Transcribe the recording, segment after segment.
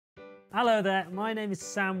Hello there, my name is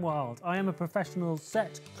Sam Wild. I am a professional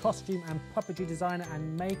set, costume and puppetry designer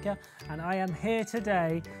and maker, and I am here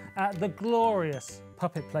today at the glorious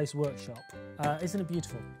Puppet Place Workshop. Isn't it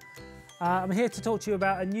beautiful? I'm here to talk to you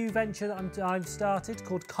about a new venture that I've started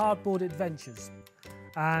called Cardboard Adventures.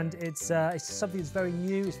 And it's something that's very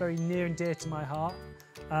new, it's very near and dear to my heart.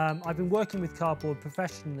 I've been working with cardboard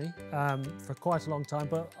professionally for quite a long time,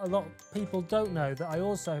 but a lot of people don't know that I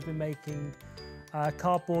also have been making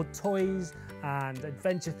cardboard toys and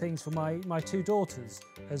adventure things for my two daughters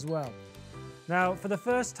as well. Now, for the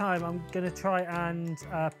first time, I'm going to try and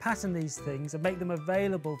pattern these things and make them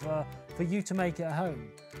available for you to make at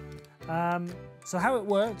home. So how it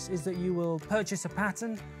works is that you will purchase a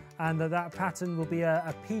pattern, and that pattern will be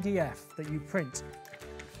a PDF that you print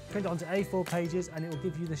onto A4 pages, and it will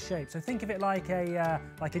give you the shape. So think of it like a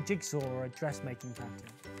jigsaw or a dressmaking pattern.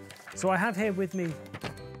 So I have here with me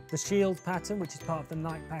the shield pattern, which is part of the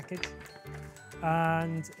night package,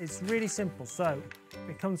 and it's really simple. So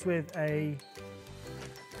it comes with a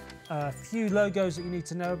few logos that you need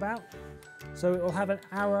to know about. So it will have an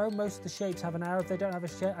arrow. Most of the shapes have an arrow. If they don't have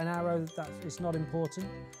an arrow, it's not important,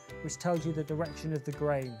 which tells you the direction of the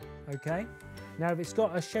grain, okay? Now, if it's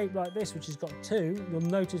got a shape like this, which has got 2, you'll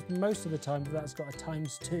notice most of the time that that's got a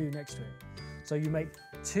 ×2 next to it. So you make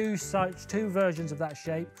two versions of that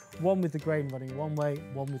shape, one with the grain running one way,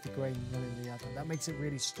 one with the grain running the other. That makes it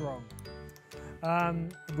really strong,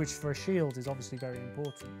 which for a shield is obviously very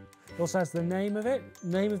important. It also has the name of it,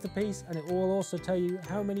 name of the piece, and it will also tell you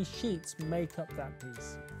how many sheets make up that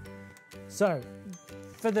piece. So,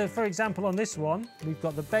 for example, on this one, we've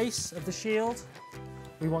got the base of the shield.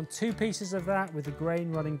 We want 2 pieces of that with the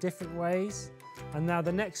grain running different ways. And now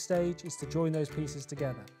the next stage is to join those pieces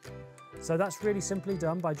together. So that's really simply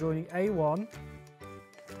done by joining A1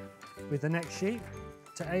 with the next sheet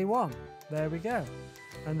to A1. There we go.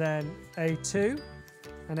 And then A2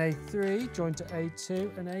 and A3 join to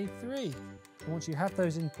A2 and A3. And once you have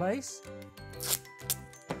those in place,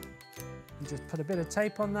 you just put a bit of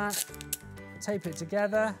tape on that, tape it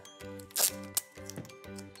together,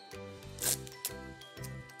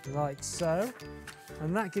 like so,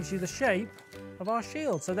 and that gives you the shape of our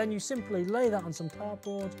shield. So then you simply lay that on some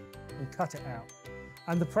cardboard and cut it out,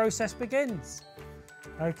 and the process begins.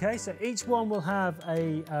 Okay, so each one will have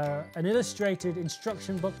an illustrated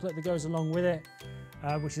instruction booklet that goes along with it,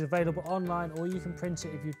 which is available online, or you can print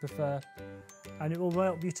it if you prefer, and it will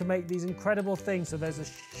help you to make these incredible things. So there's a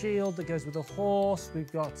shield that goes with a horse,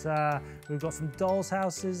 we've got some doll's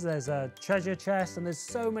houses, there's a treasure chest, and there's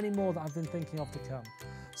so many more that I've been thinking of to come.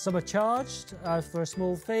 Some are charged for a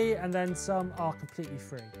small fee, and then some are completely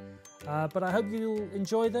free. But I hope you'll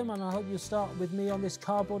enjoy them, and I hope you'll start with me on this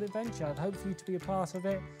cardboard adventure. I'd hope for you to be a part of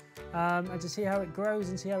it and to see how it grows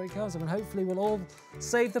and see how it goes. And hopefully we'll all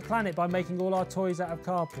save the planet by making all our toys out of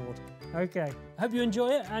cardboard. Okay, I hope you enjoy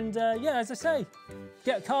it, and yeah, as I say,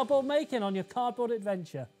 get cardboard making on your cardboard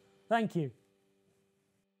adventure. Thank you.